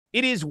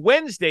It is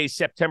Wednesday,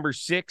 September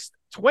 6th,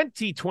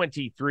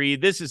 2023.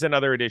 This is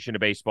another edition of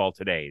Baseball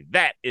Today.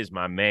 That is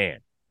my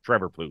man,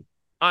 Trevor Plouffe.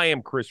 I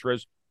am Chris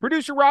Rose.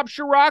 Producer Rob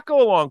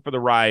Scirocco along for the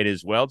ride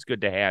as well. It's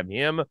good to have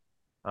him.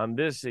 On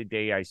this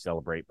day, I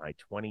celebrate my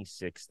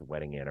 26th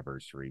wedding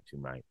anniversary to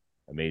my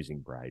amazing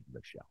bride,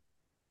 Michelle.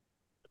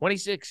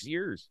 26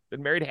 years.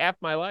 Been married half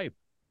my life.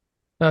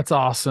 That's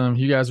awesome.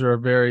 You guys are a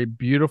very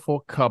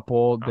beautiful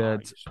couple that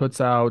Yes. puts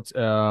out,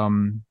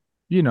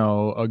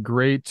 a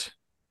great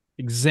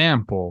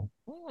example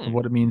of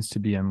what it means to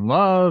be in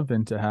love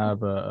and to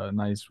have a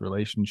nice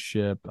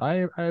relationship.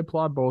 I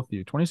applaud both of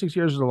you. 26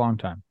 years is a long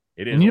time.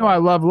 It is And a I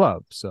long love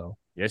love. So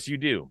Yes, you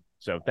do.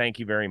 So thank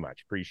you very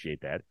much.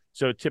 Appreciate that.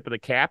 So tip of the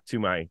cap to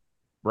my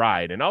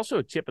bride, and also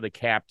a tip of the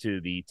cap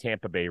to the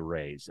Tampa Bay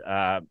Rays.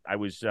 I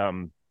was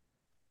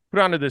put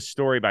onto this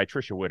story by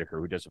Tricia Whitaker,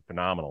 who does a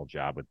phenomenal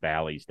job with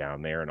Bally's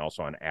down there and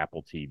also on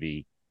Apple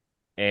TV.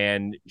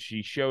 And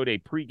she showed a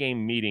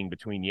pregame meeting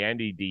between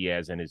Yandy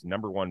Diaz and his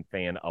number one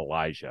fan,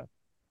 Elijah,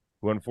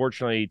 who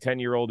unfortunately,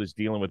 10-year-old is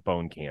dealing with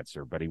bone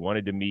cancer, but he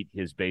wanted to meet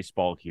his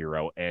baseball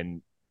hero.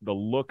 And the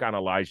look on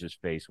Elijah's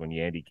face when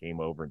Yandy came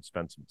over and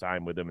spent some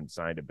time with him and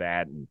signed a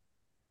bat. And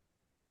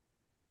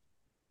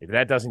if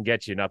that doesn't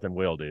get you, nothing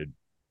will, dude.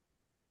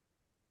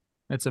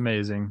 it's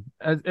amazing.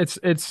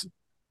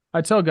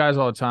 I tell guys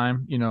all the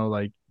time,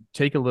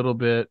 take a little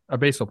bit,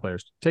 baseball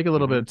players, take a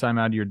little bit of time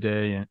out of your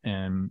day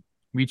and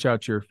reach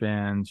out to your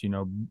fans,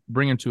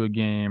 bring them to a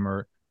game,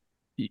 or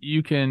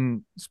you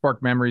can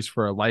spark memories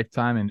for a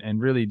lifetime and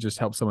really just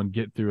help someone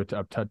get through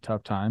a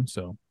tough time.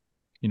 So,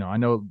 I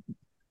know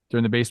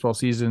during the baseball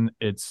season,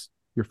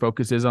 your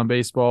focus is on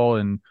baseball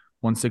and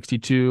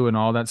 162 and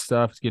all that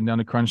stuff. It's getting down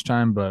to crunch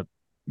time, but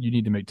you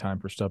need to make time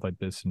for stuff like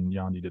this. And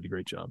Yandy did a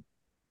great job.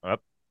 Yep.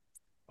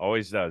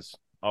 Always does.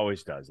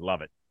 Always does.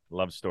 Love it.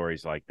 Love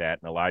stories like that.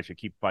 And Elijah,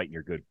 keep fighting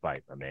your good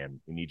fight, my man.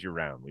 We need you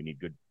around. We need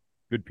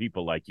good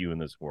people like you in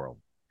this world.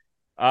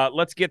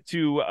 Let's get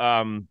to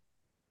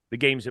the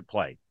games at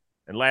play.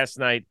 And last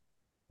night,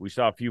 we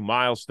saw a few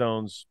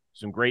milestones,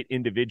 some great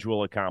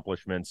individual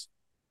accomplishments,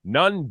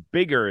 none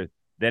bigger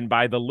than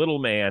by the little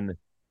man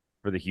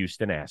for the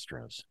Houston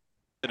Astros.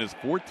 In his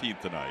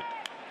 14th tonight.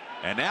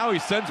 And now he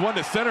sends one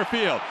to center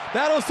field.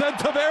 That'll send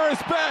Taveras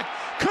back.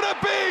 Could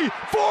it be?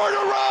 4 in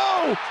a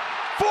row!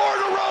 4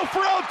 in a row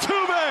for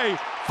Altuve!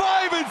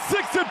 5 and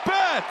 6 at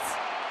bats!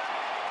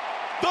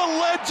 The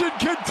legend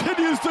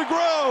continues to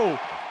grow!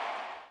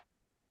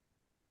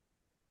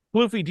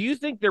 Plouffe, do you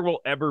think there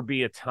will ever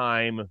be a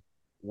time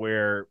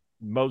where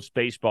most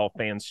baseball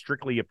fans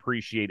strictly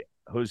appreciate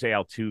Jose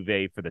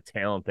Altuve for the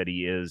talent that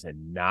he is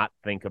and not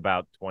think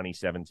about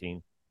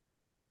 2017?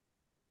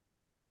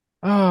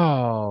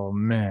 Oh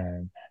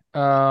man.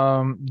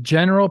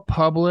 General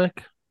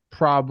public,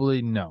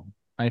 probably no.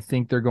 I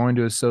think they're going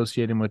to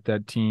associate him with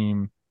that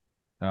team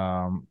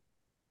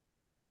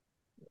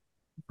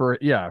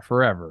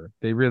forever.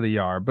 They really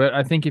are. But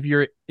I think if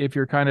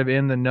you're kind of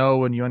in the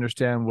know and you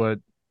understand what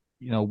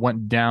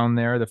went down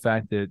there, the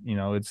fact that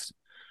it's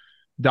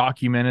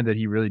documented that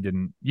he really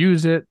didn't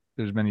use it.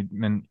 There's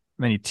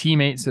many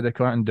teammates that have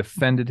come out and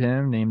defended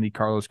him, namely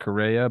Carlos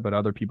Correa, but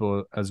other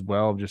people as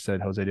well have just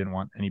said Jose didn't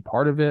want any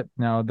part of it.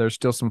 Now, there's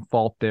still some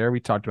fault there. We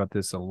talked about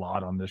this a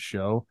lot on this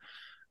show.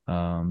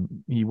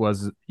 He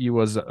was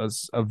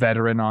a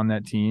veteran on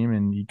that team,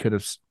 and he could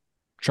have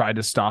tried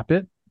to stop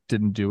it,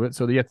 didn't do it.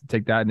 So you have to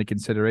take that into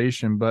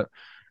consideration. But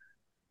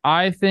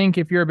I think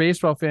if you're a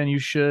baseball fan, you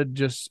should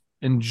just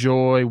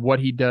enjoy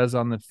what he does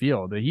on the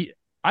field.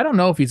 I don't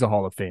know if he's a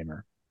Hall of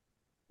Famer.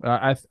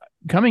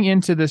 Coming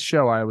into this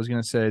show, I was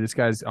going to say this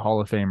guy's a Hall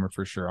of Famer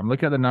for sure. I'm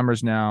looking at the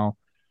numbers now.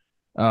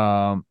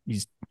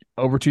 He's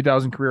over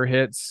 2,000 career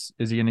hits.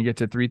 Is he going to get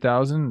to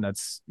 3,000?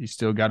 He's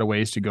still got a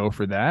ways to go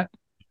for that.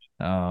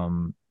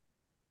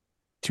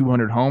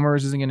 200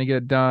 homers isn't going to get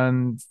it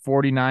done.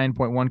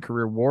 49.1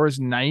 career WAR is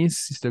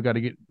nice. He's still got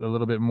to get a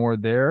little bit more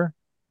there.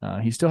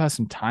 He still has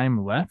some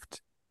time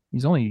left.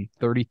 He's only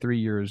 33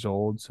 years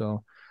old,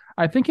 so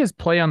I think his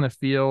play on the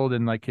field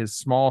and like his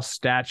small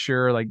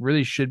stature, like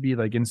really should be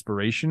like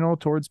inspirational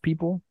towards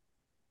people.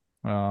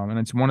 And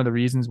it's one of the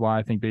reasons why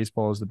I think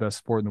baseball is the best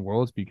sport in the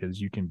world, is because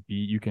you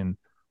can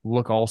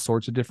look all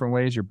sorts of different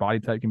ways. Your body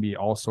type can be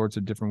all sorts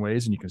of different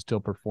ways, and you can still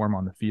perform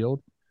on the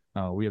field.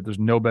 There's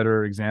no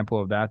better example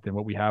of that than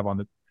what we have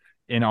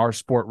in our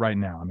sport right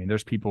now. I mean,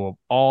 there's people of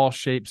all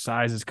shapes,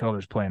 sizes,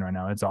 colors playing right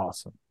now. It's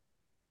awesome.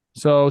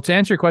 So to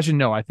answer your question,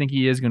 no, I think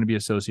he is going to be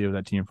associated with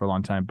that team for a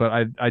long time.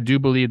 But I do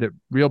believe that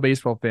real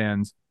baseball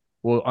fans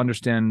will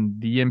understand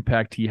the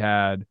impact he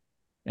had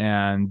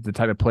and the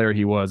type of player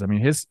he was. I mean,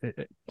 his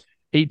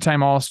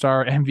 8-time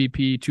All-Star,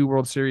 MVP, 2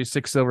 World Series,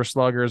 6 Silver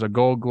Sluggers, a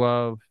Gold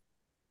Glove,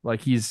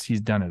 like he's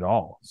done it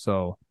all.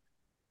 So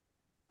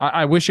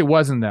I wish it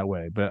wasn't that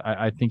way, but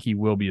I think he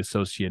will be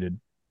associated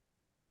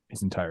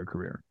his entire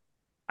career.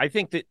 I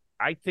think that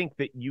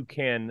you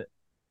can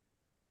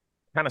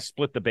kind of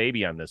split the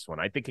baby on this one.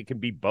 I think it can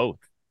be both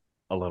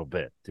a little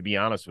bit, to be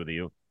honest with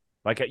you.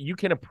 Like, you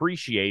can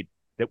appreciate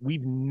that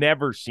we've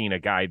never seen a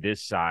guy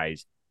this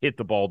size hit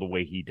the ball the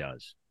way he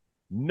does.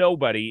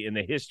 Nobody in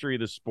the history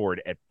of the sport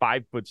at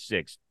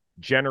 5'6"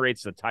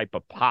 generates the type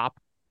of pop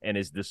and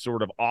is the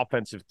sort of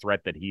offensive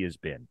threat that he has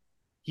been.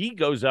 He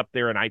goes up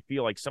there, and I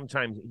feel like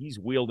sometimes he's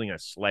wielding a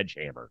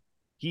sledgehammer.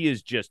 He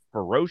is just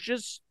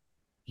ferocious.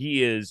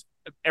 He is,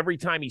 every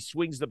time he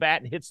swings the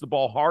bat and hits the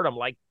ball hard, I'm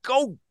like,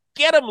 go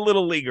get him,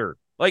 little leaguer.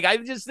 Like, I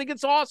just think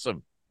it's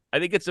awesome. I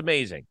think it's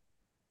amazing.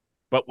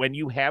 But when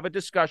you have a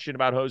discussion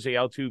about Jose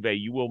Altuve,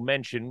 you will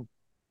mention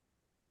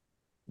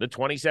the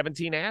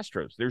 2017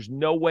 Astros. There's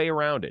no way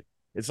around it.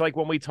 It's like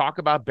when we talk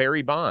about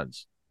Barry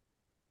Bonds.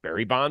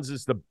 Barry Bonds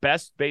is the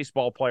best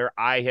baseball player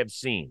I have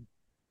seen.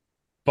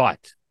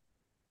 But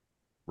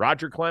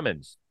Roger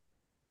Clemens,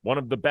 one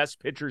of the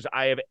best pitchers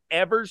I have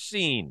ever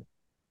seen.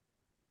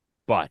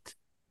 But,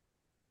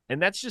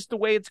 and that's just the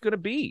way it's going to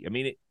be. I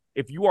mean,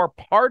 if you are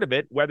part of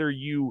it, whether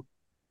you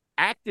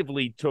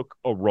actively took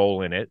a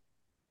role in it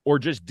or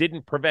just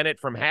didn't prevent it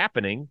from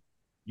happening,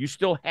 you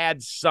still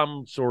had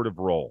some sort of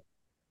role.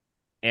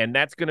 And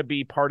that's going to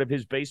be part of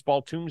his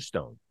baseball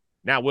tombstone.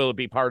 Now, will it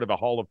be part of a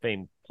Hall of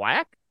Fame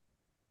plaque?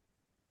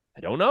 I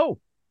don't know.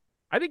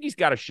 I think he's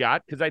got a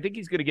shot because I think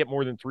he's going to get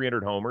more than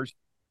 300 homers.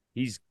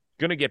 He's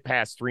going to get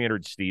past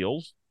 300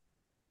 steals.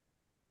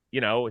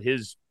 You know,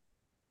 his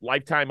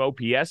lifetime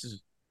OPS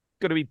is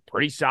going to be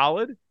pretty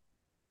solid.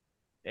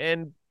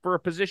 And for a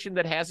position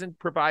that hasn't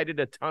provided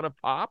a ton of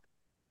pop,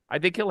 I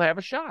think he'll have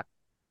a shot.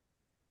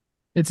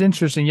 It's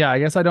interesting. Yeah, I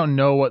guess I don't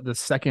know what the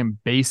second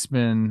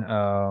basemen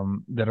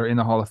that are in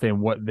the Hall of Fame,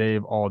 what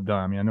they've all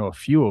done. I mean, I know a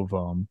few of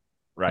them.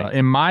 Right.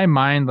 In my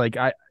mind, like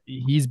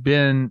he's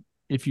been,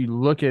 if you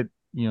look at,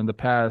 the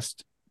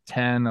past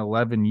 10,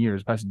 11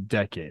 years, past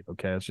decade,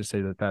 okay, let's just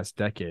say the past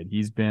decade,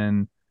 he's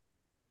been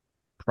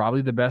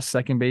probably the best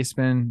second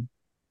baseman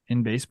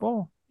in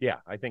baseball. Yeah,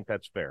 I think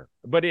that's fair.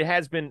 But it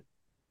hasn't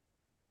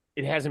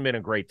been a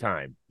great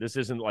time. This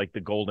isn't like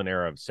the golden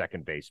era of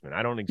second baseman.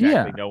 I don't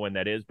exactly know when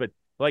that is, but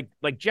like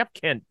Jeff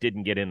Kent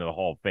didn't get into the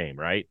Hall of Fame,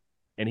 right?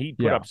 And he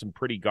put up some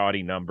pretty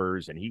gaudy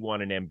numbers, and he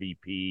won an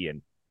MVP.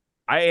 And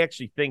I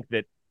actually think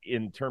that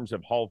in terms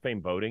of Hall of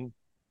Fame voting,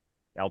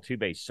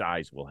 Altuve's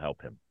size will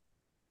help him.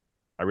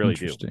 I really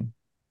do.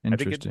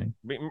 Interesting.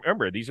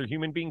 Remember, these are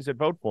human beings that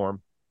vote for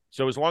him.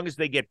 So as long as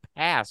they get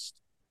past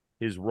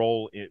his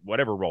role,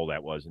 whatever role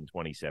that was in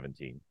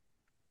 2017,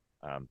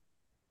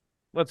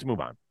 let's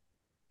move on.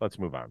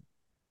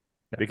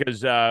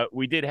 Because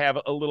we did have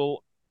a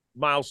little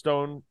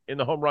milestone in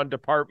the home run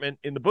department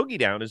in the Boogie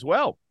Down as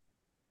well.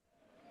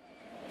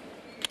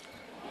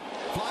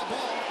 Fly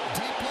ball,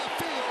 deep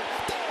left field.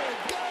 There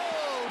it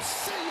goes.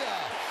 See ya.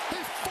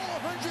 His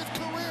 400th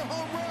career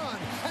home run,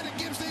 and it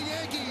gives the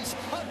Yankees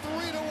a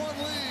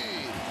 3-1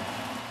 lead.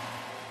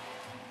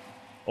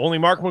 Only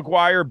Mark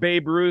McGwire,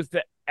 Babe Ruth,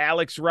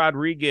 Alex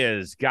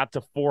Rodriguez got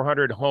to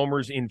 400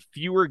 homers in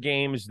fewer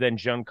games than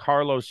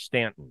Giancarlo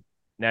Stanton.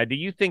 Now, do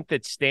you think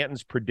that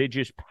Stanton's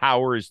prodigious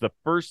power is the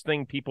first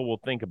thing people will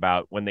think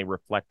about when they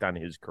reflect on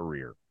his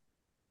career?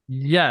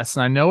 Yes,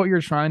 I know what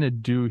you're trying to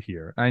do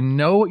here.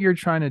 You're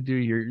trying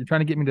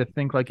to get me to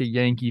think like a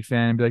Yankee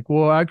fan and be like,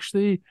 well,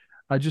 actually,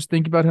 I just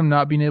think about him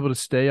not being able to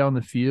stay on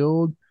the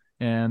field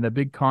and that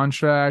big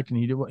contract. And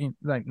he did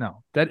like,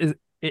 no,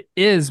 it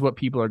is what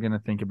people are going to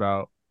think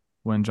about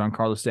when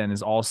Giancarlo Stanton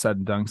is all said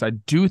and done. Because I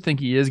do think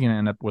he is going to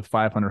end up with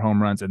 500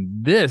 home runs.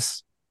 And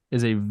this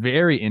is a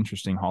very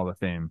interesting Hall of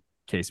Fame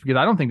case because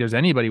I don't think there's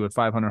anybody with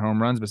 500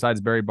 home runs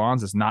besides Barry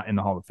Bonds that's not in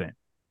the Hall of Fame.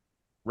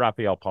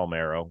 Rafael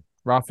Palmeiro.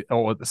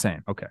 The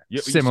same. Okay.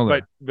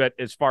 Similar. But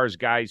as far as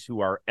guys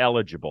who are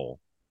eligible,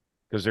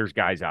 because there's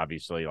guys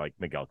obviously like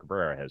Miguel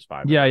Cabrera has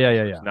 500.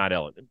 Yeah. Not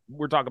eligible.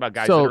 We're talking about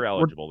guys that are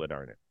eligible that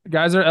aren't in.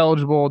 Guys are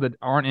eligible that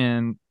aren't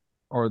in,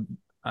 or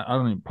I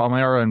don't think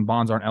Palmeiro and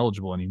Bonds aren't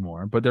eligible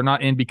anymore, but they're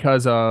not in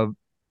because of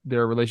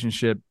their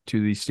relationship to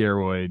the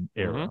steroid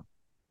era. Mm-hmm.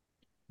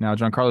 Now,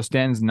 Giancarlo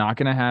Stanton's not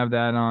going to have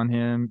that on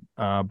him,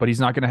 but he's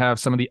not going to have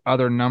some of the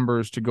other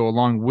numbers to go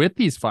along with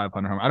these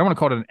 500 home. I don't want to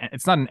call it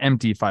it's not an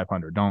empty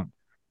 500. Don't.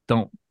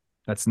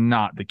 That's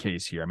not the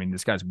case here. I mean,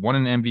 this guy's won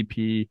an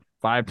MVP,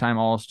 5-time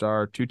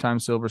All-Star, 2-time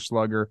Silver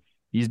Slugger.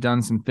 He's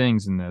done some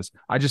things in this.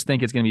 I just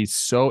think it's going to be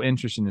so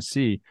interesting to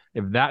see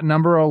if that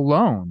number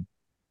alone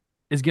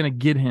is going to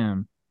get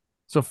him.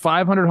 So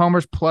 500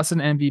 homers plus an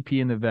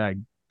MVP in the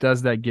bag.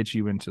 Does that get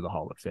you into the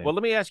Hall of Fame? Well,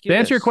 let me ask you to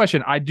answer your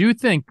question. I do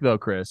think, though,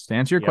 Chris, to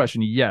answer your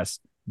question, yes,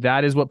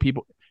 that is what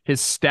people,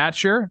 his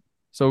stature.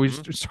 So we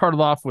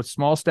started off with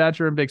small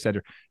stature and big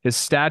stature. His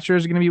stature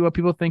is going to be what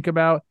people think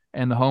about,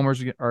 and the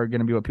homers are going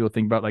to be what people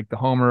think about, like the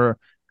homer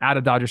at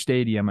a Dodger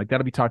Stadium. Like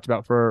that'll be talked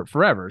about for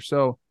forever.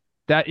 So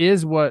that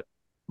is what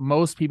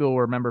most people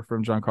will remember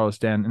from Giancarlo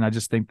Stanton, and I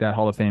just think that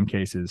Hall of Fame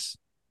case is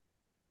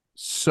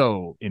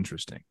so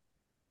interesting.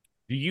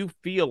 Do you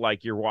feel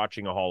like you're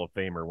watching a Hall of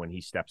Famer when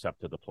he steps up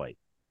to the plate?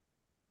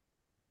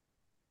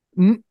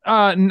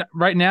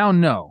 Right now,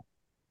 no.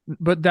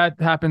 But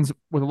that happens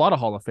with a lot of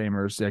Hall of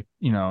Famers, like,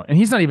 and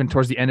he's not even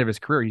towards the end of his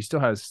career. He still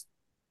has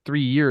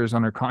 3 years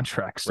under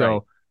contract. So,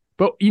 right.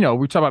 But,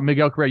 we talk about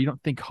Miguel Cabrera. You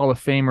don't think Hall of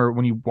Famer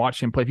when you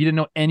watch him play. If you didn't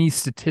know any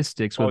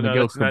statistics with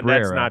Miguel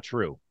Cabrera. That's not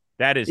true.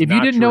 That is If not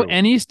you didn't know true.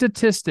 any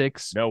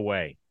statistics, No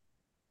way.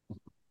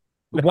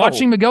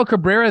 watching Miguel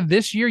Cabrera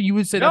this year, you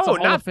would say that's a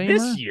Hall not of Famer?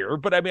 this year,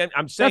 but I mean,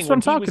 I'm saying That's what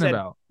I'm talking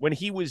about. when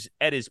he was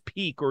at his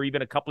peak, or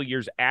even a couple of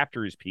years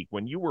after his peak,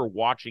 when you were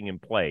watching him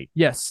play.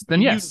 Yes,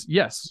 then yes.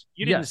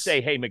 You didn't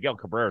say, "Hey, Miguel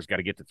Cabrera's got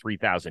to get to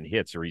 3,000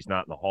 hits, or he's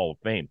not in the Hall of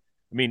Fame."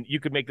 I mean, you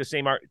could make the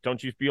same argument.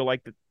 Don't you feel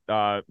like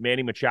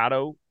Manny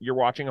Machado, you're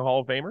watching a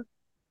Hall of Famer?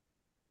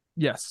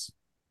 Yes.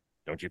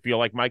 Don't you feel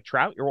like Mike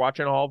Trout, you're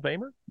watching a Hall of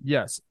Famer?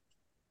 Yes.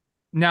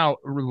 Now,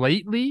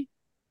 lately,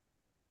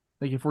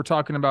 like if we're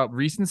talking about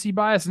recency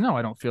bias, no,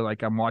 I don't feel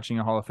like I'm watching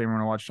a Hall of Famer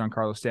when I watch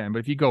Giancarlo Stanton. But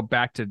if you go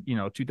back to,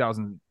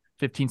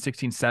 2015,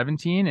 16,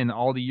 17, and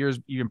all the years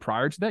even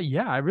prior to that,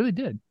 yeah, I really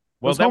did.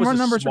 Well, Those that home was run a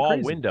numbers are small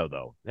crazy. window,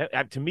 though.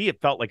 To me, it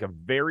felt like a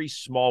very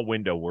small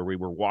window where we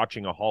were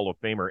watching a Hall of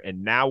Famer,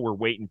 and now we're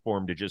waiting for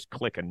him to just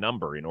click a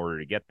number in order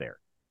to get there,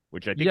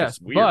 which I think is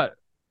weird.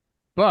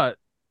 But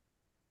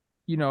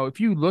if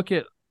you look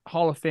at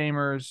Hall of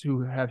Famers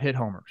who have hit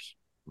homers,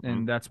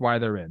 and that's why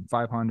they're in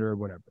 500,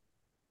 whatever.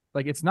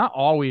 Like, it's not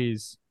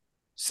always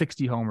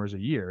 60 homers a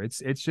year.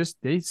 It's just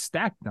they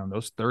stacked them,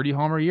 those 30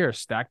 homer years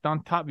stacked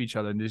on top of each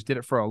other, and they just did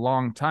it for a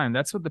long time.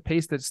 That's what the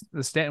pace that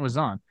the Stanton was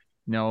on.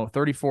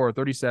 34,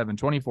 37,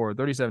 24,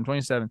 37,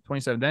 27,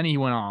 27. Then he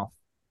went off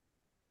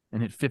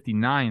and hit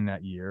 59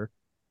 that year.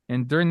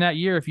 And during that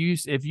year, if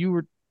you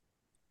were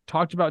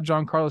talked about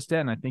Giancarlo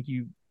Stanton, I think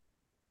you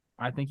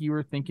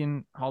were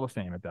thinking Hall of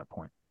Fame at that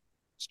point.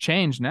 It's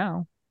changed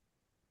now,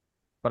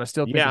 but I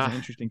still think it's an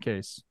interesting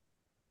case.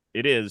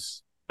 It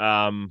is.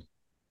 That's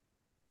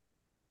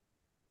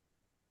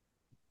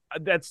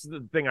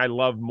the thing I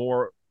love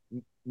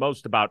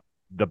most about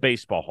the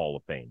Baseball Hall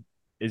of Fame,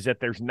 is that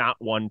there's not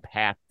one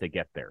path to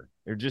get there.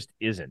 There just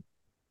isn't.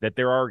 That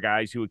there are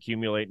guys who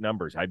accumulate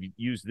numbers. I've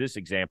used this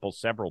example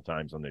several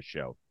times on this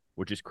show,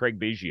 which is Craig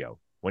Biggio.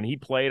 When he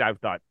played, I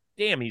thought,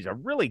 damn, he's a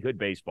really good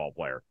baseball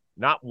player.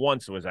 Not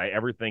once was I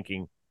ever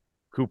thinking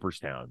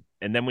Cooperstown.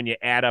 And then when you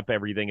add up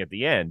everything at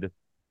the end,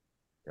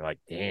 you're like,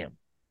 damn,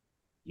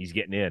 he's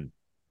getting in.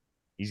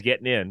 He's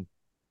getting in.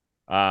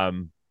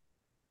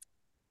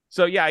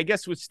 So, yeah, I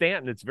guess with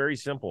Stanton, it's very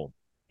simple.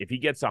 If he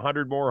gets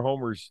 100 more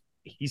homers,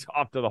 he's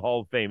off to the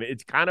Hall of Fame.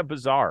 It's kind of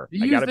bizarre.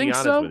 I got to be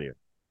honest with you.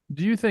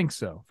 Do you think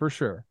so? For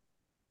sure.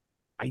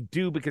 I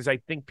do, because I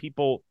think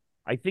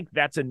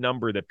that's a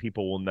number that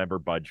people will never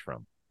budge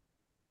from.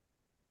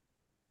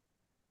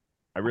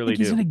 I really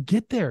do. He's going to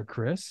get there,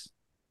 Chris.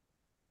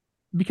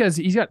 Because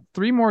he's got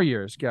 3 more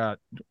years. Got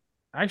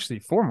actually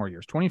 4 more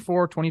years.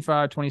 24,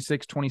 25,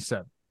 26,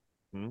 27.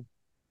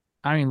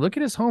 I mean, look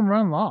at his home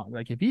run log.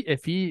 Like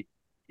if he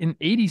in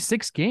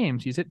 86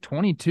 games, he's hit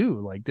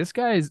 22. Like, this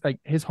guy is like,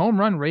 his home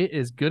run rate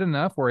is good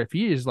enough where if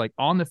he is like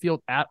on the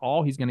field at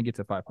all, he's going to get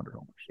to 500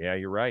 homers. Yeah,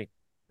 you're right.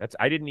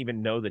 I didn't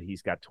even know that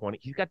he's got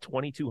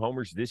 22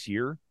 homers this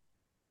year.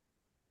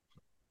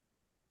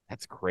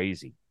 That's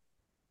crazy.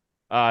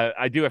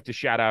 I do have to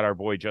shout out our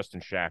boy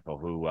Justin Shackle,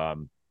 who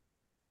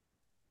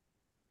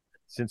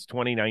since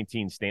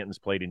 2019, Stanton's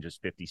played in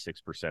just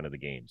 56% of the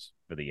games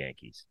for the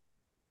Yankees.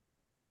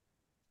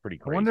 Pretty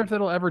crazy. I wonder if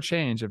it'll ever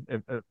change. If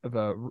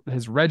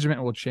his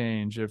regiment will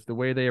change. If the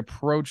way they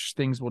approach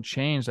things will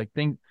change.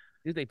 Dude,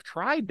 they've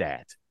tried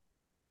that.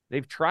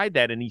 And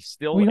he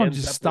still. We don't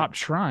just stop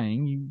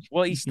trying.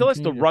 He still has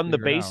to run the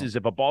bases.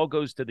 If a ball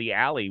goes to the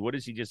alley, what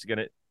is he just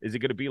gonna? Is it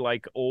gonna be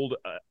like old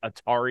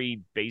Atari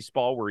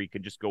baseball where he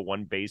can just go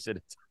one base at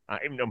a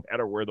time, no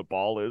matter where the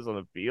ball is on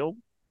the field?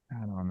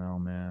 I don't know,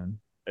 man.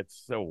 It's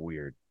so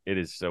weird. It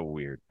is so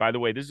weird. By the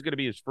way, this is going to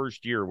be his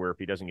first year where if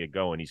he doesn't get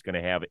going, he's going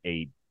to have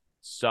a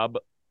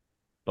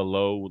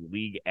below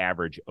league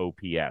average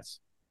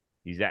OPS.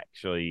 He's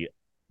actually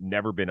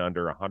never been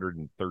under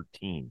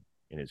 113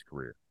 in his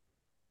career.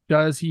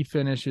 Does he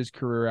finish his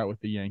career out with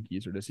the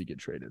Yankees, or does he get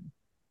traded?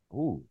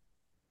 Ooh.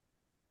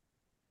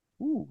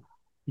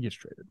 He gets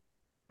traded.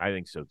 I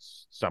think so.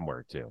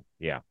 Somewhere too.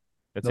 Yeah.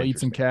 They'll eat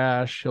some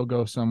cash. He'll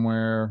go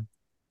somewhere.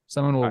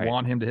 Someone will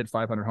want him to hit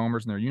 500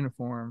 homers in their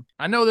uniform.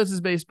 I know this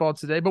is baseball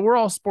today, but we're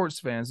all sports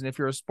fans. And if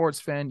you're a sports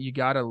fan, you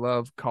got to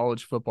love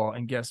college football.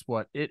 And guess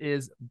what? It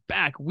is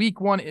back.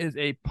 Week 1 is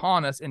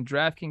upon us, and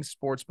DraftKings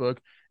Sportsbook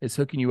is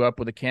hooking you up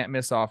with a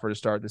can't-miss offer to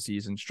start the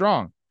season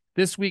strong.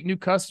 This week, new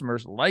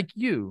customers like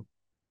you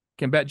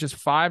can bet just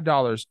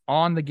 $5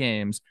 on the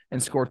games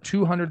and score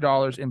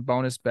 $200 in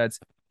bonus bets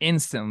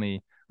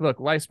instantly. Look,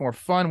 life's more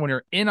fun when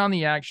you're in on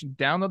the action.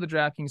 Download the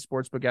DraftKings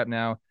Sportsbook app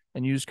now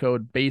and use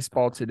code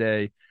BASEBALL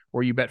today,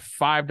 where you bet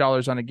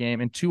 $5 on a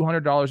game and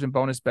 $200 in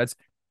bonus bets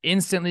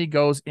instantly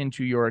goes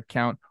into your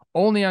account.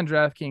 Only on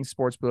DraftKings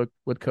Sportsbook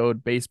with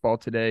code BASEBALL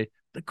today.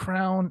 The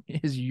crown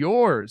is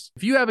yours.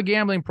 If you have a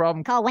gambling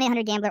problem, call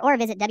 1-800-GAMBLER or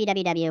visit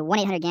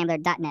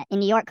www.1800gambler.net. In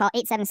New York, call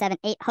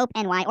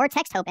 877-8-HOPE-NY or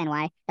text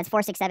HOPE-NY. That's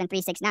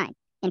 467-369.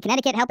 In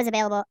Connecticut, help is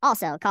available.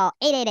 Also, call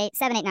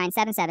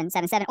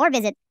 888-789-7777 or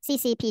visit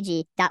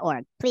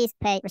ccpg.org. Please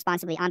pay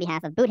responsibly on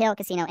behalf of Boot Hill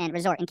Casino and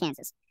Resort in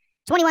Kansas.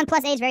 21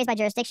 plus age varies by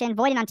jurisdiction.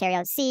 Void in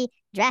Ontario. See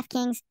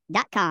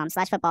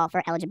DraftKings.com/football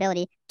for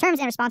eligibility, terms,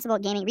 and responsible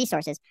gaming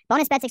resources.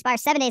 Bonus bets expire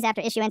 7 days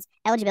after issuance.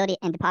 Eligibility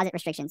and deposit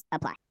restrictions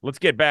apply. Let's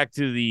get back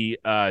to the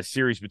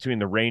series between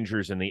the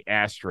Rangers and the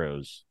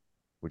Astros,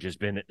 which has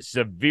been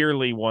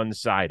severely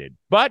one-sided.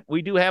 But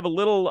we do have a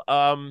little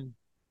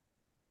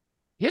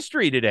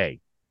history today.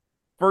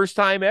 First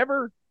time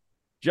ever,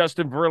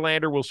 Justin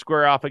Verlander will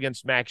square off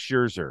against Max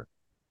Scherzer.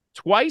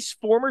 Twice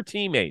former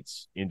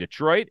teammates in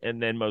Detroit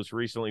and then most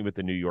recently with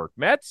the New York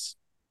Mets.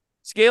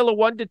 Scale of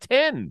 1 to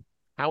 10.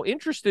 How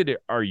interested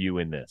are you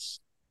in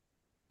this?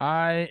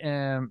 I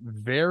am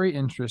very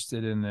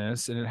interested in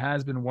this, and it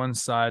has been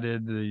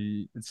one-sided.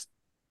 It's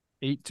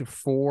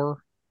 8-4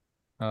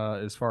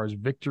 as far as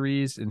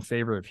victories in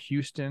favor of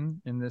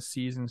Houston in this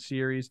season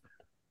series.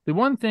 The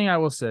one thing I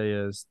will say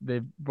is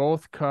they've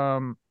both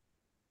come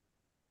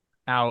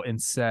out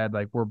and said,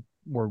 like,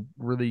 we're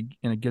really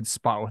in a good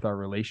spot with our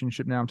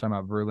relationship now. I'm talking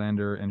about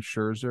Verlander and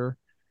Scherzer.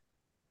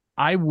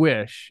 I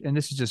wish, and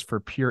this is just for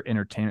pure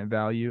entertainment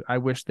value, I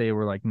wish they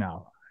were like,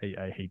 no,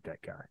 I hate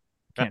that guy.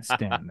 Can't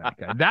stand that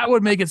guy. That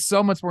would make it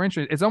so much more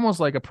interesting. It's almost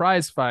like a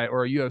prize fight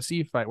or a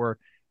UFC fight where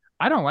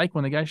I don't like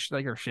when the guys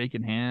are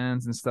shaking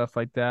hands and stuff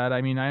like that.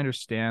 I mean, I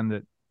understand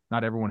that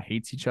not everyone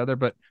hates each other,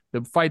 but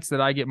the fights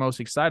that I get most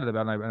excited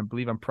about, and I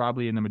believe I'm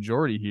probably in the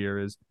majority here,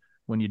 is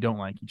when you don't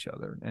like each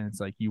other. And it's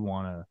like you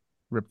want to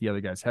rip the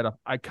other guy's head off.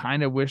 I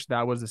kind of wish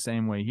that was the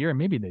same way here. And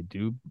maybe they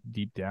do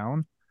deep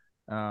down.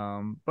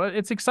 But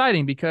it's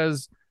exciting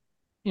because,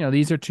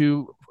 these are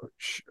two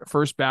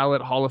first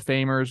ballot Hall of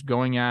Famers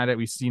going at it.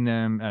 We've seen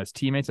them as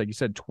teammates, like you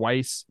said,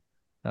 twice.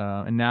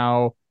 And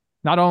now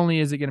not only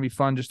is it going to be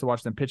fun just to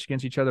watch them pitch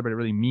against each other, but it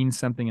really means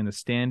something in the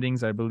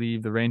standings. I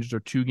believe the Rangers are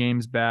 2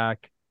 games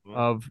back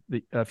of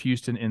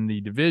Houston in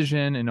the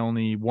division and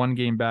only 1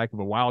 game back of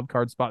a wild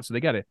card spot. So they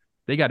got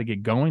to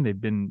get going.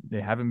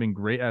 They haven't been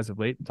great as of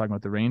late. I'm talking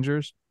about the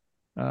Rangers.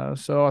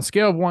 So on a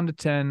scale of 1 to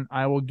 10,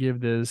 I will give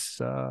this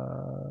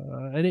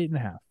an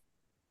 8.5.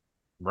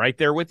 Right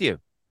there with you.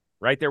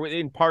 Right there,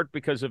 in part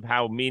because of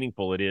how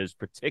meaningful it is,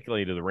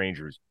 particularly to the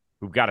Rangers,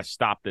 who've got to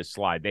stop this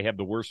slide. They have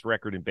the worst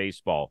record in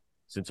baseball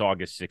since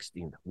August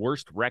 16th.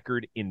 Worst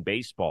record in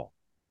baseball.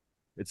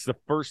 It's the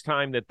first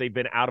time that they've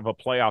been out of a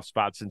playoff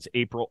spot since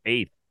April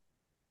 8th.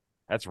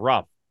 That's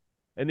rough.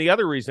 And the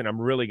other reason I'm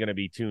really going to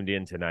be tuned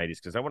in tonight is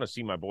because I want to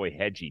see my boy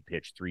Hedgie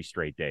pitch 3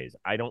 straight days.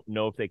 I don't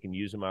know if they can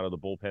use him out of the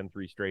bullpen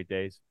 3 straight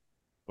days,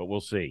 but we'll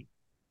see.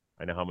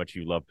 I know how much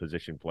you love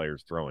position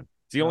players throwing.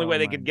 It's the only way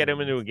they could get him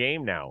into a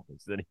game now.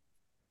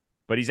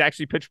 But he's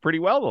actually pitched pretty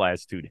well the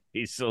last 2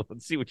 days, so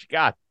let's see what you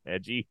got,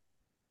 Hedgie.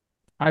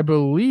 I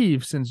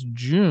believe since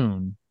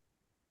June,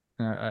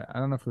 I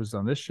don't know if it was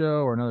on this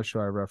show or another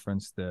show I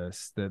referenced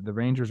this, the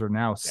Rangers are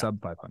now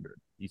sub 500.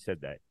 You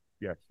said that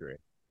yesterday.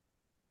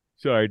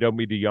 Sorry, don't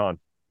mean to yawn.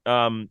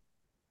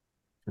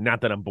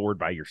 Not that I'm bored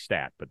by your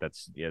stat, but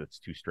that's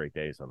 2 straight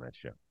days on that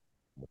show.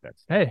 With that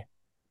stat. Hey,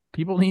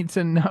 people need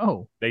to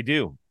know. They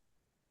do.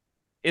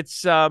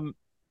 It's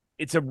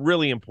a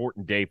really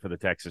important day for the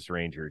Texas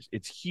Rangers.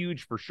 It's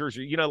huge for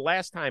Scherzer.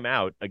 Last time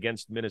out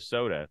against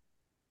Minnesota,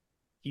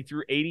 he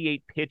threw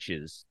 88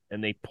 pitches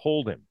and they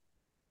pulled him.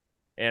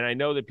 And I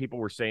know that people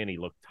were saying he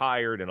looked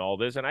tired and all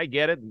this, and I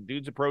get it. The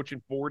dude's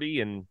approaching 40,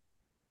 and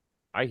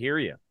I hear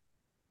you.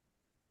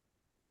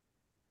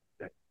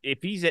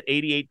 If he's at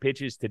 88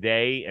 pitches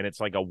today and it's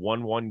like a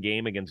 1-1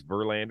 game against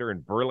Verlander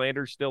and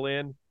Verlander's still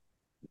in,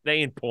 they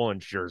ain't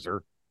pulling Scherzer.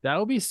 That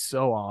would be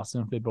so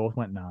awesome if they both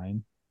went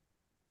 9.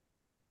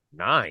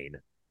 9?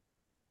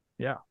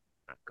 Yeah.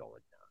 Not going 9.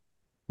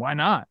 Why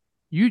not?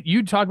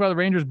 You talk about the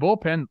Rangers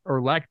bullpen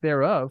or lack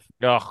thereof.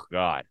 Oh,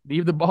 God.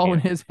 Leave the ball in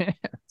his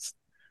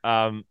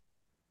hands.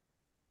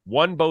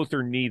 One, both,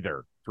 or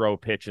neither throw a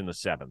pitch in the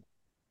 7th.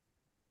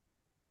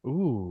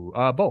 Ooh,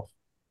 both.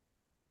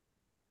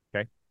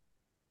 Okay.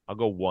 I'll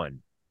go 1.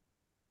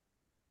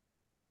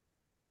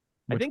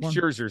 I think one?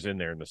 Scherzer's in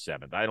there in the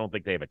 7th. I don't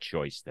think they have a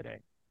choice today.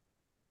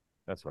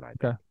 That's what I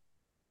think. Okay.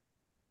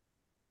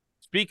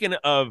 Speaking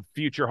of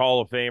future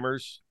Hall of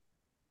Famers,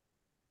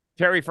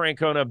 Terry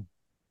Francona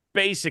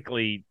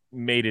basically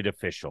made it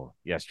official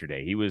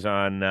yesterday. He was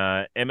on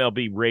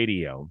MLB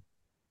radio.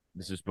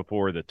 This is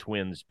before the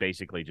Twins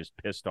basically just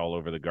pissed all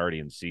over the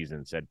Guardians season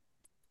and said,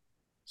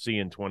 see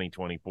you in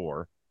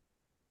 2024.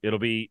 It'll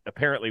be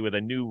apparently with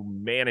a new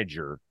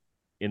manager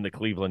in the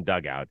Cleveland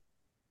dugout.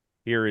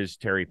 Here is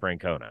Terry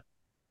Francona.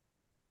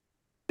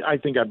 I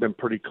think I've been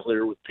pretty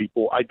clear with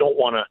people. I don't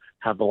want to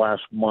have the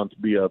last month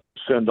be a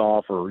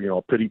send-off or,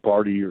 a pity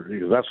party,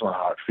 or that's not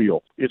how I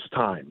feel. It's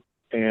time.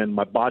 And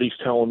my body's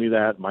telling me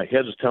that. My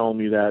head's telling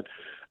me that.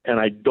 And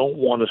I don't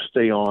want to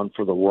stay on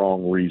for the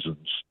wrong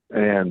reasons.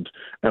 And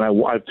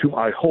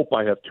I hope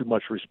I have too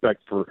much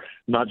respect for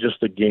not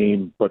just the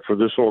game, but for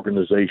this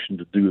organization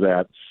to do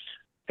that.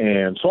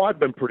 And so I've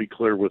been pretty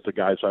clear with the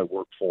guys I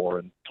work for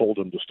and told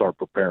them to start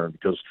preparing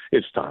because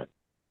it's time.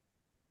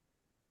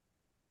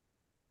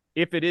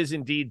 If it is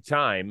indeed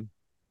time,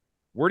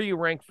 where do you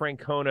rank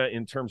Francona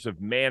in terms of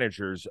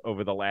managers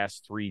over the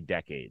last 3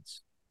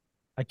 decades?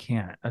 I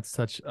can't. That's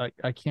such.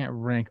 I can't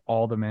rank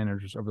all the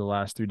managers over the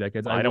last 3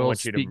 decades. Well, I I don't will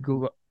want you speak.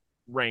 to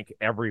rank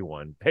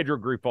everyone. Pedro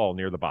Grifol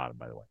near the bottom,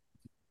 by the way.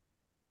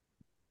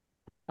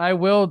 I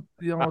will,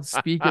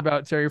 speak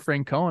about Terry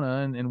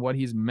Francona and what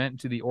he's meant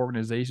to the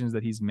organizations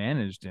that he's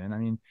managed in. I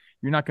mean,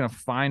 you're not going to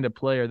find a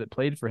player that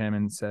played for him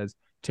and says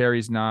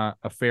Terry's not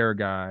a fair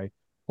guy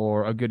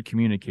or a good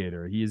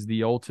communicator. He is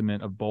the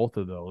ultimate of both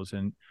of those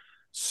and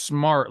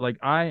smart. Like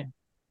I'm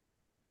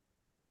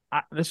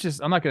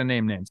not going to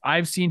name names.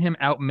 I've seen him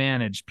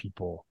outmanage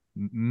people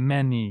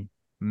many,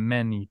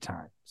 many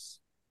times.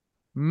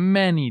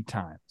 Many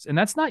times. And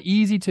that's not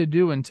easy to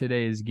do in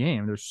today's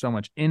game. There's so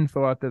much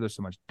info out there. There's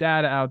so much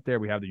data out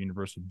there. We have the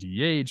universal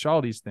DH, all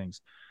these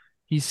things.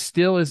 He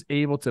still is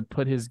able to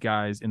put his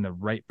guys in the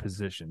right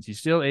positions. He's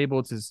still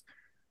able to,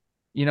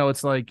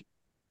 it's like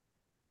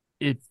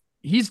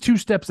he's 2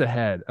 steps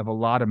ahead of a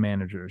lot of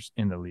managers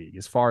in the league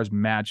as far as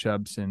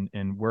matchups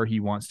and where he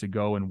wants to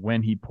go and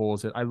when he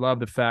pulls it. I love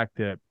the fact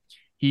that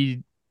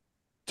he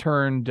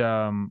turned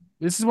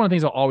this is one of the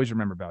things I'll always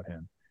remember about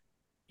him.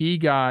 He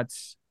got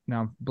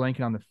now I'm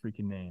blanking on the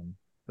freaking name.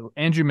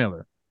 Andrew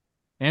Miller.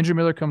 Andrew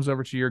Miller comes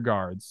over to your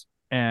guards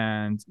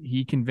and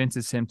he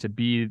convinces him to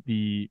be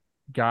the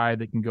guy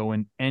that can go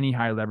in any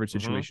high leverage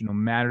situation, no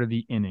matter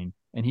the inning.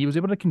 And he was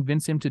able to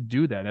convince him to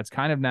do that. That's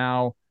kind of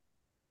now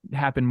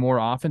happened more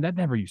often. That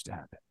never used to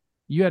happen.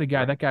 You had a guy,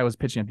 right. That guy was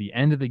pitching at the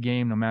end of the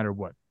game, no matter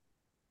what.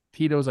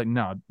 Tito's like,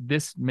 no,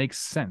 this makes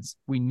sense.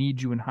 We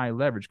need you in high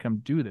leverage. Come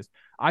do this.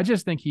 I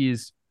just think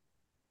he's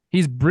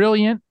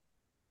brilliant.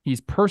 He's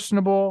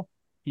personable.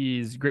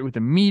 He's great with the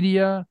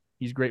media.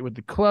 He's great with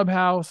the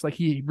clubhouse. Like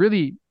he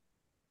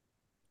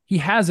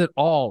has it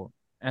all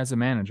as a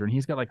manager. And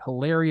he's got like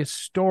hilarious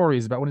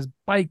stories about when his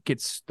bike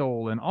gets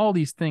stolen, all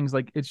these things.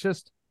 Like it's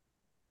just,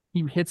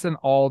 he hits on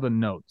all the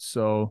notes.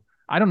 So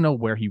I don't know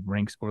where he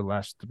ranks over the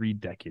last 3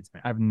 decades,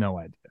 man. I have no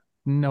idea.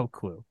 No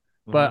clue.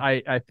 Mm-hmm. But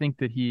I think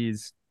that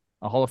he's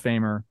a Hall of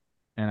Famer.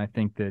 And I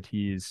think that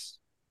he's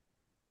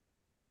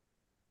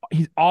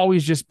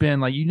always just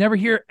been like, you never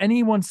hear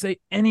anyone say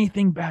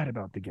anything bad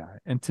about the guy.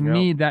 And to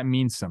me, that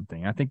means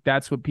something. I think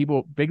that's what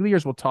big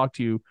leaguers will talk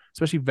to you,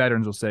 especially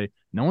veterans will say,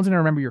 no one's going to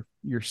remember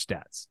your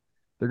stats.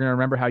 They're going to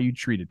remember how you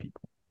treated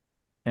people.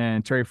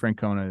 And Terry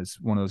Francona is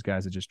one of those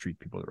guys that just treat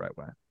people the right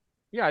way.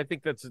 Yeah, I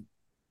think that's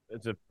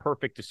a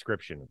perfect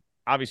description.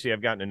 Obviously,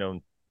 I've gotten to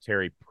know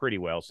Terry pretty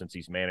well since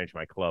he's managed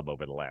my club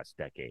over the last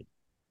decade.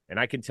 And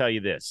I can tell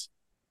you this,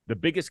 the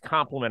biggest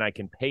compliment I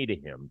can pay to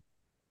him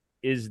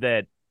is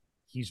that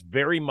he's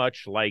very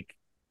much like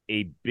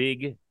a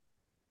big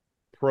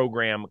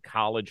program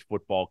college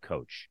football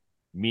coach,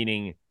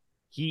 meaning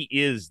he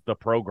is the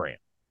program.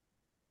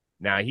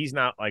 Now, he's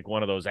not like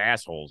one of those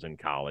assholes in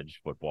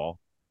college football.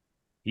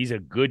 He's a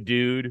good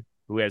dude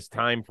who has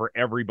time for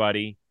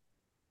everybody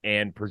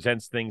and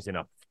presents things in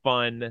a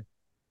fun,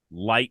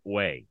 light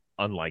way,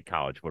 unlike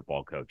college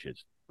football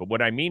coaches. But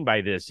what I mean by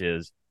this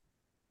is,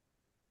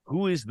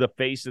 who is the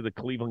face of the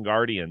Cleveland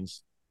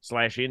Guardians /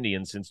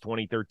 Indians since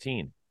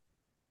 2013?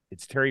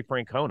 It's Terry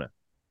Francona.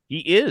 He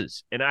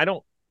is. And I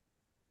don't,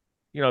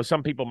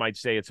 some people might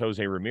say it's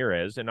Jose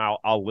Ramirez, and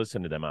I'll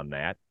listen to them on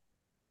that.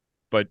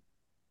 But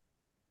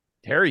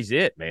Terry's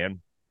it,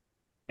 man.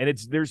 And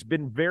there's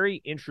been very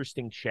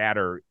interesting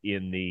chatter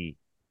in the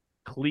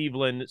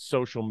Cleveland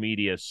social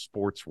media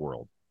sports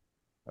world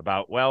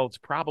about, well, it's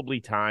probably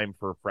time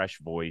for a fresh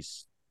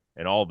voice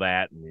and all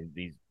that. And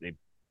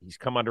he's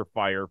come under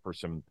fire for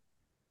some,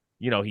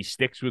 he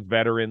sticks with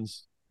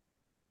veterans,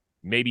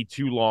 maybe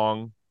too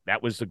long.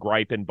 That was the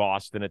gripe in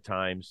Boston at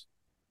times,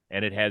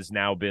 and it has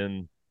now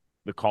been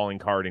the calling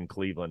card in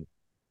Cleveland.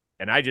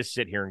 And I just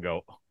sit here and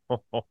go,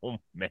 oh,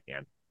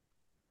 man.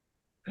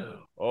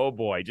 Oh,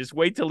 boy. Just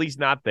wait till he's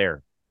not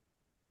there.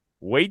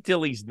 Wait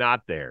till he's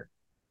not there.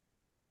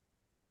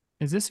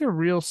 Is this a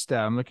real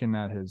stat? I'm looking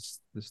at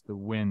the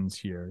wins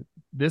here.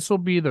 This will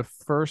be the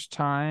first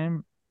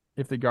time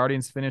if the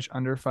Guardians finish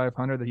under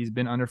 500 that he's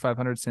been under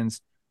 500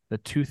 since the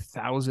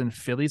 2000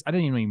 Phillies. I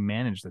didn't even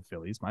manage the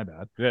Phillies. My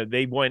bad.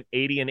 They went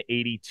 80 and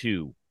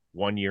 82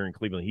 one year in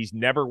Cleveland. He's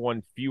never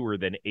won fewer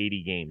than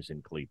 80 games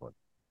in Cleveland.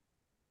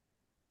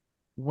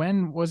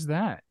 When was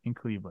that in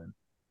Cleveland?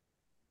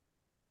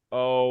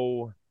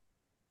 Oh,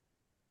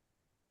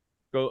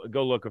 go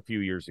look a few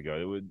years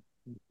ago.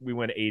 We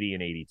went 80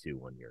 and 82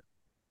 one year.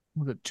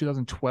 Was it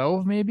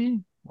 2012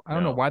 maybe? I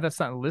don't know why that's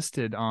not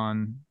listed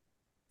on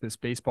this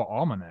baseball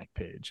almanac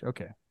page.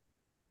 Okay.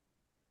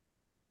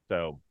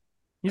 So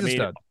he's a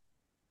stud.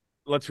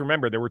 Let's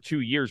remember there were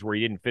 2 years where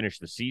he didn't finish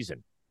the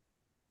season.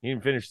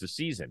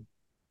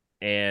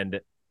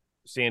 And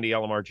Sandy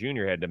Alomar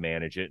Jr. had to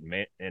manage it,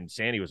 and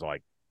Sandy was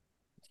like,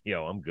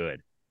 I'm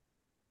good.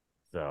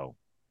 So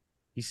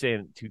he's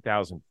saying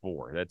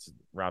 2004. That's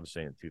Rob's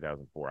saying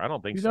 2004. I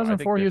don't think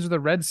 2004, he was with the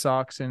Red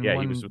Sox and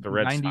he was with the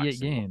Red 98 Sox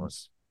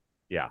games.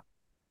 Yeah.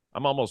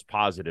 I'm almost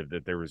positive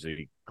that there was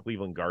a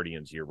Cleveland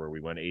Guardians year where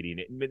we went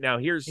 80. Now,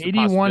 here's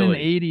 81 and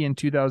 80 in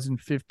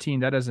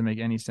 2015. That doesn't make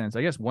any sense.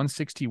 I guess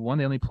 161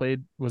 they only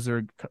played. Was there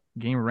a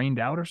game rained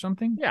out or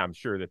something? Yeah, I'm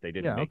sure that they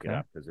didn't make it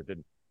up because it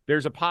didn't.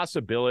 there's a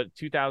possibility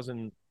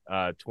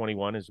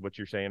 2021 is what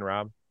you're saying,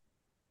 Rob.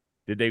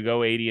 Did they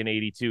go 80 and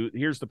 82?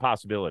 Here's the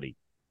possibility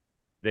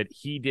that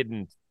he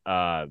didn't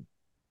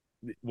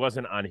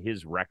wasn't on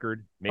his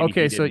record. Maybe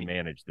Okay, he so didn't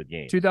manage the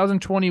game.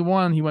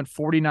 2021, he went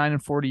 49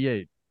 and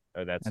 48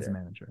 that's as it. a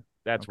manager.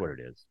 That's Okay. what it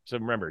is. So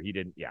remember, he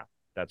didn't. Yeah,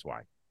 that's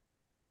why.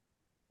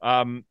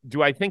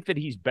 Do I think that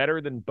he's better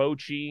than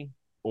Bochy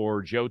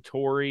or Joe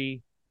Torre?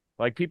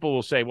 Like people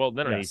will say, well,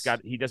 no, Yes.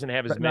 he doesn't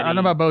have as But many. I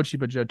don't know about Bochy,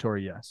 but Joe Torre,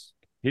 yes.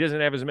 He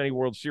doesn't have as many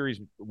World Series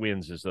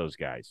wins as those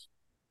guys.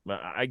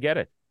 I get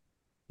it.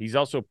 He's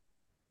also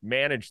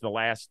managed the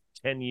last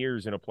 10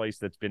 years in a place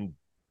that's been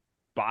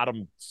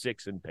bottom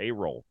 6 in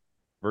payroll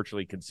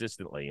virtually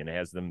consistently and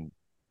has them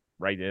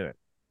right in it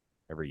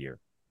every year.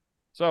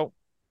 So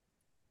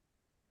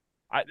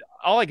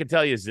all I can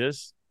tell you is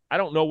this. I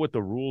don't know what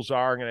the rules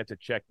are. I'm going to have to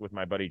check with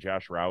my buddy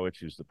Josh Rowich,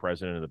 who's the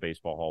president of the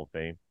Baseball Hall of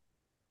Fame.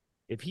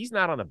 If he's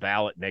not on the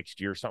ballot next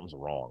year, something's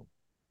wrong.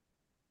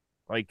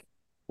 Like,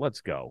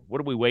 let's go. What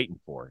are we waiting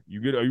for?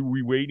 Are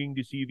we waiting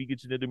to see if he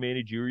gets another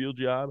managerial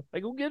job?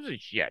 Like, who gives a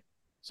shit?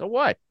 So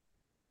what?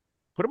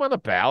 Put him on the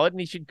ballot, and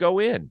he should go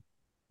in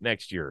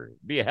next year.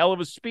 It'd be a hell of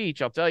a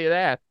speech, I'll tell you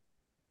that.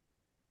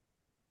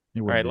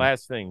 All right,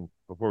 last thing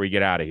before we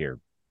get out of here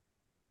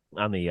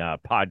on the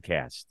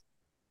podcast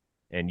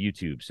and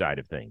YouTube side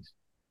of things.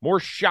 More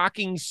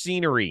shocking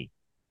scenery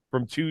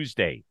from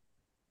Tuesday.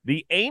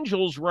 The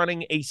Angels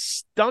running a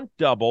stunt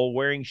double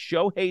wearing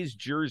Shohei's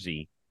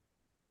jersey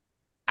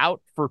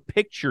out for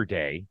picture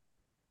day,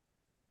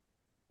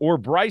 or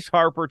Bryce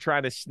Harper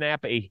trying to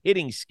snap a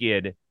hitting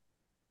skid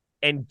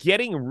and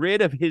getting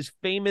rid of his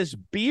famous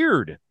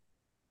beard.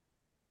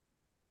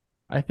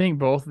 I think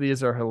both of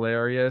these are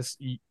hilarious.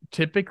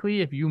 Typically,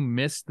 if you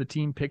miss the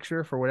team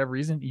picture for whatever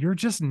reason, you're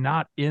just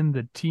not in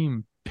the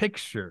team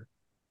picture.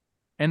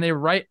 And they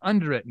write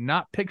under it,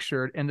 not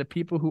pictured, and the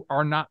people who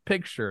are not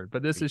pictured.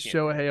 But this is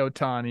Shohei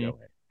Ohtani,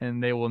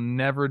 and they will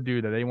never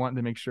do that. They want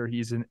to make sure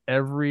he's in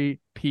every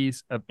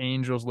piece of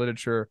Angels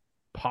literature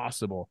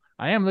possible.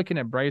 I am looking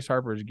at Bryce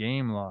Harper's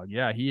game log.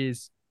 Yeah, he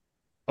is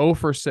 0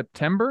 for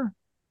September,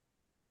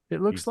 it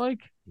looks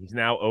like. He's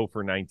now 0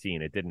 for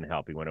 19. It didn't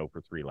help. He went 0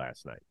 for 3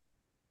 last night.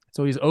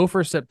 So he's 0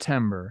 for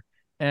September,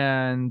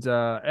 and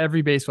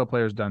every baseball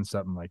player has done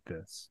something like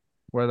this.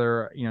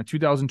 Whether,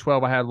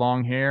 2012, I had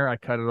long hair, I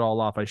cut it all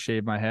off, I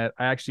shaved my head.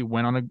 I actually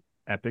went on an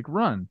epic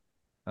run.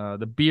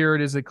 The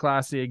beard is a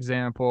classy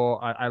example.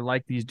 I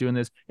like these doing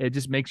this. It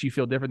just makes you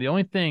feel different. The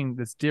only thing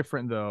that's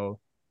different, though,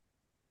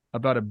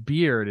 about a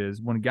beard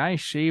is when guys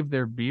shave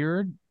their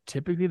beard,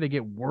 typically they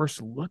get worse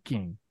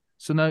looking.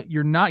 So now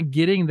you're not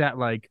getting that,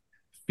 like,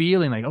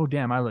 feeling like, oh,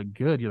 damn, I look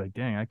good. You're like,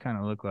 dang, I kind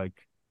of look like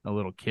a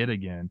little kid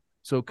again.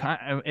 So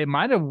it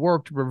might have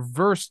worked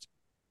reversed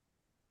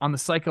on the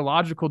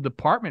psychological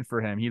department for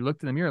him. He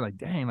looked in the mirror like,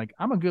 dang, like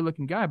I'm a good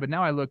looking guy, but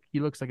now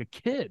he looks like a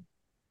kid.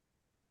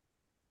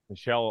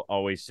 Michelle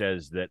always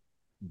says that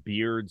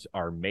beards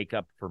are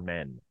makeup for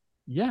men.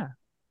 Yeah.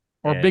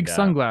 Or big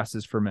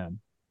sunglasses for men.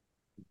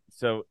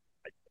 So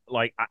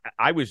like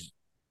I was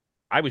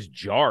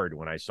jarred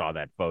when I saw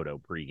that photo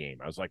pregame.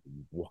 I was like,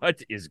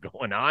 what is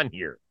going on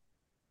here?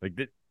 Like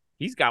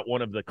he's got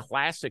one of the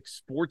classic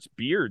sports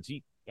beards.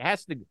 He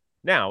has to.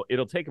 Now,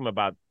 it'll take him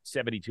about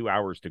 72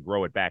 hours to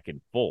grow it back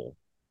in full.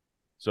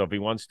 So if he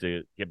wants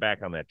to get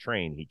back on that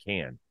train, he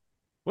can.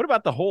 What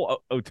about the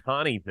whole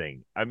Ohtani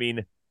thing? I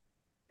mean,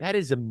 that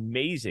is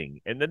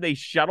amazing. And then they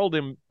shuttled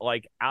him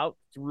like out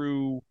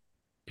through.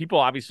 People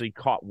obviously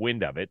caught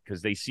wind of it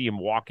because they see him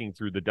walking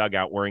through the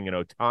dugout wearing an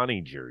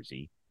Ohtani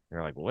jersey.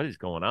 They're like, what is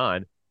going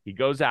on? He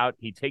goes out,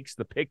 he takes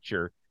the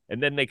picture,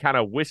 and then they kind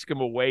of whisk him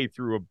away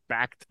through a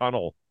back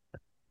tunnel.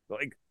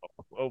 Like,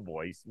 oh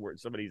boy,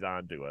 somebody's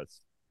on to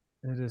us.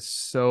 It is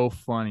so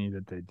funny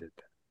that they did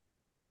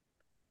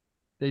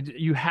that.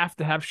 You have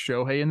to have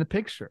Shohei in the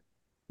picture.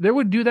 They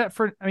would do that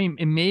for, and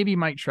maybe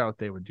Mike Trout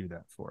they would do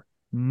that for.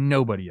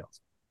 Nobody else.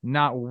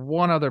 Not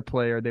one other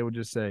player. They would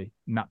just say,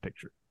 not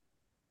pictured.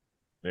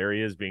 There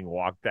he is being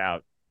walked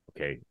out.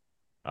 Okay.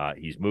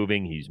 He's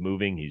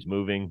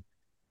moving.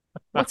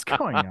 What's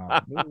going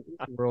on? The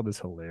world is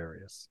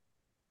hilarious.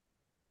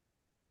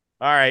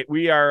 All right.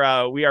 We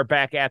are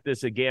back at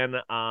this again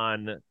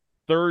on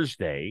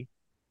Thursday.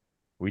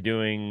 We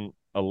doing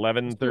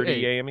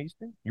 11:30 a.m.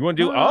 Eastern? You want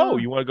to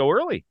do? You want to go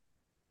early?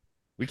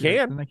 We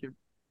can.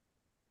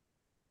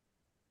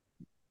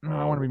 No,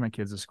 I want to bring my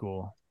kids to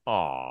school.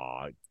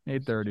 Aw,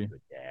 8:30.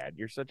 Dad,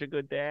 you're such a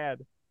good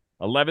dad.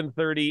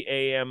 11:30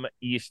 a.m.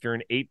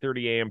 Eastern,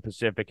 8:30 a.m.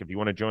 Pacific. If you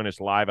want to join us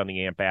live on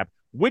the AMP app,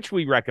 which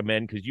we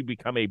recommend because you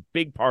become a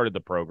big part of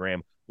the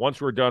program. Once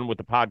we're done with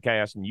the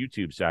podcast and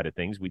YouTube side of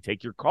things, we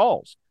take your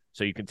calls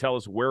so you can tell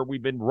us where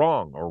we've been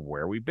wrong or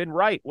where we've been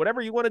right.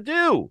 Whatever you want to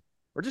do.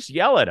 Or just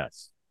yell at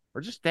us.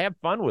 Or just have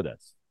fun with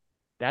us.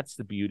 That's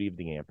the beauty of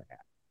the AMP app.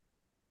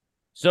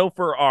 So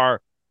for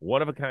our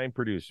one-of-a-kind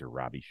producer,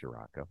 Robbie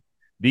Shiraka,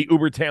 the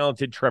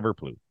uber-talented Trevor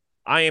Plouffe,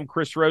 I am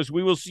Chris Rose.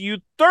 We will see you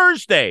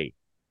Thursday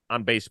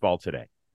on Baseball Today.